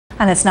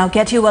And let's now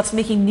get you what's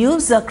making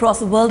news across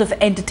the world of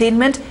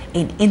entertainment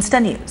in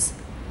Insta News.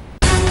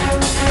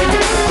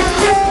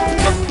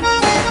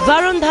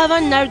 Varun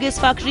Dhawan, Nargis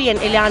Fakhri and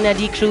Ileana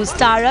D'Cruz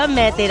Tara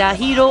Main Tera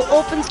Hero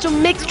opens to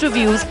mixed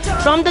reviews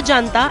from the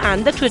Janta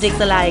and the critics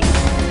alike.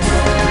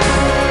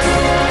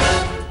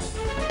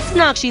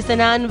 Snakshi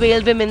Sinha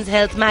unveiled Women's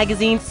Health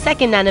magazine's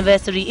second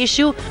anniversary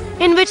issue,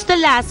 in which the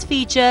lass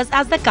features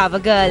as the cover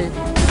girl.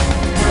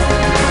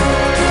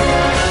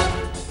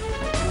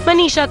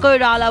 Manisha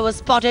Koirala was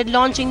spotted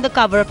launching the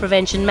cover of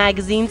Prevention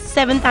magazine's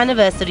 7th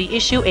anniversary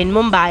issue in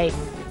Mumbai.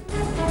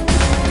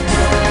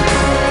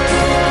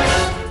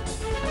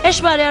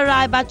 Aishwarya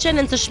Rai Bachchan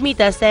and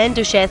Sushmita Sen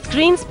to share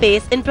screen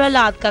space in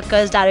Prahlad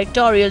Kakkar's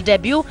directorial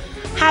debut,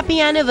 Happy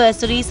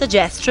Anniversary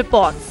suggests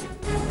reports.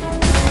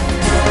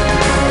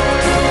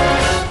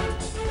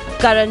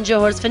 Karan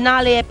Johar's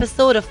finale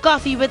episode of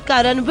Coffee with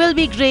Karan will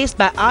be graced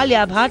by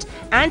Alia Bhatt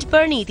and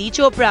Parineeti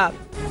Chopra.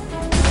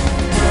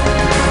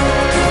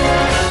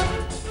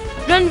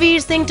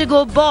 Ranveer Singh to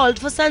go bald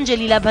for Sanjay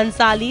Leela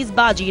Bhansali's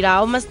Baji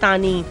Rao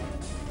Mastani.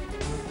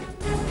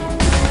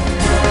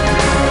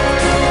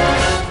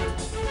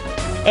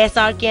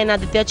 SRK and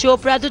Aditya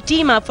Chopra to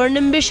team up for an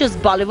ambitious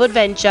Bollywood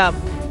venture.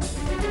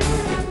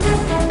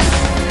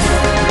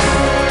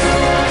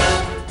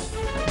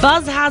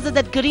 Buzz has it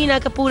that Kareena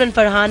Kapoor and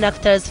Farhan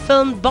Akhtar's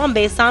film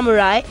Bombay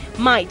Samurai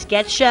might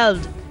get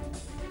shelved.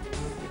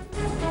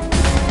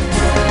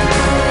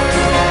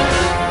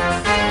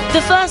 The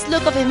first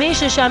look of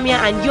Himesh Reshammiya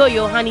and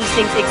Yo-Yo Honey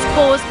Singh's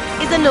Exposed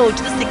is a nod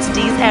to the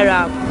 60s era.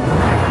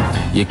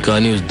 ये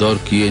कहानी उस दौर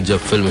की है जब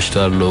film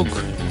star लोग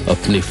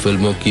अपनी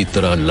फिल्मों की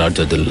तरह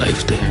लार्जर देन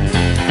लाइफ थे.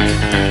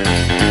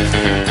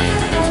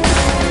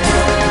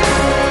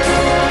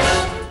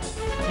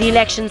 The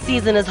election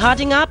season is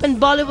hotting up and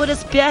Bollywood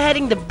is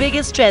spearheading the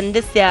biggest trend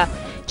this year.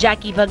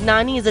 Jackie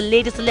Bhagnani is the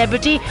latest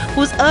celebrity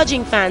who's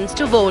urging fans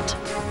to vote.